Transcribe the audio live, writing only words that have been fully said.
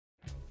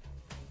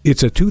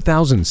It's a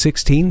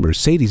 2016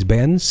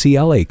 Mercedes-Benz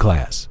CLA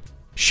class.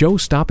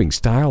 Show-stopping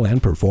style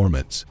and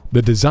performance.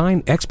 The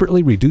design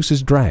expertly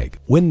reduces drag,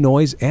 wind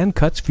noise, and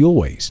cuts fuel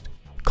waste.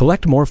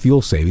 Collect more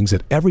fuel savings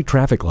at every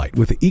traffic light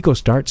with the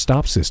EcoStart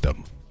stop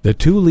system. The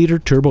 2-liter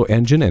turbo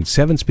engine and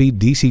 7-speed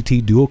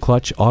DCT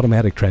dual-clutch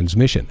automatic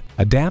transmission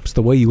adapts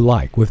the way you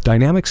like with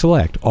Dynamic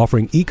Select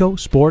offering Eco,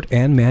 Sport,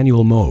 and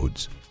Manual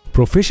modes.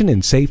 Proficient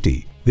in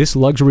safety, this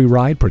luxury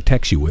ride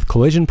protects you with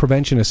Collision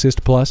Prevention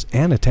Assist Plus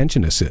and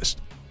Attention Assist.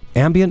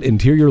 Ambient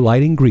interior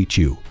lighting greets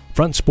you.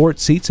 Front sport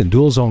seats and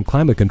dual-zone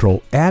climate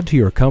control add to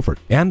your comfort,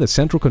 and the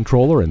central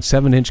controller and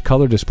 7-inch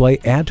color display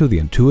add to the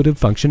intuitive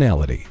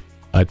functionality.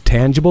 A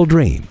tangible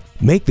dream.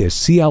 Make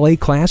this CLA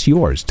class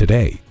yours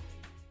today.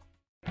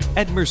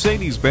 At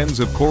Mercedes-Benz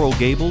of Coral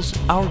Gables,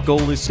 our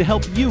goal is to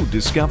help you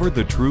discover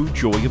the true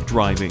joy of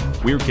driving.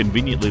 We're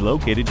conveniently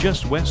located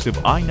just west of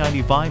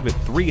I-95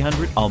 at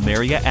 300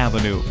 Almeria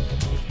Avenue.